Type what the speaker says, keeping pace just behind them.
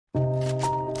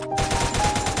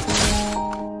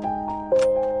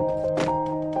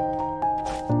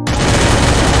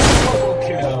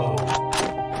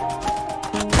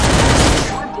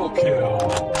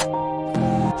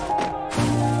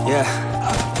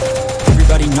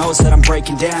Everybody knows that I'm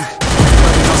breaking down.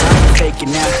 Everybody knows I ain't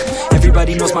faking now.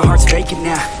 Everybody knows my heart's vacant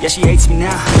now. Yeah, she hates me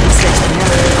now, mistakes me now.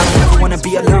 I don't ever wanna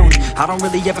be alone. I don't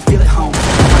really ever feel at home.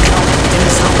 On my own, in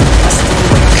the zone, that's the only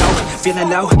way I know. Feeling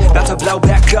low, about to blow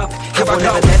back up. Here I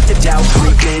never let the doubt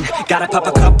creep in. Gotta pop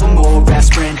a couple more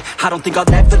aspirin. I don't think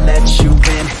I'll ever let you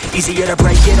in. Easier to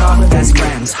break it off best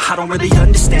friends. I don't really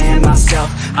understand myself.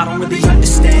 I don't really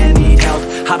understand, need help.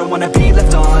 I don't wanna be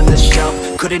left on the shelf.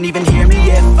 Couldn't even hear me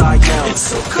if I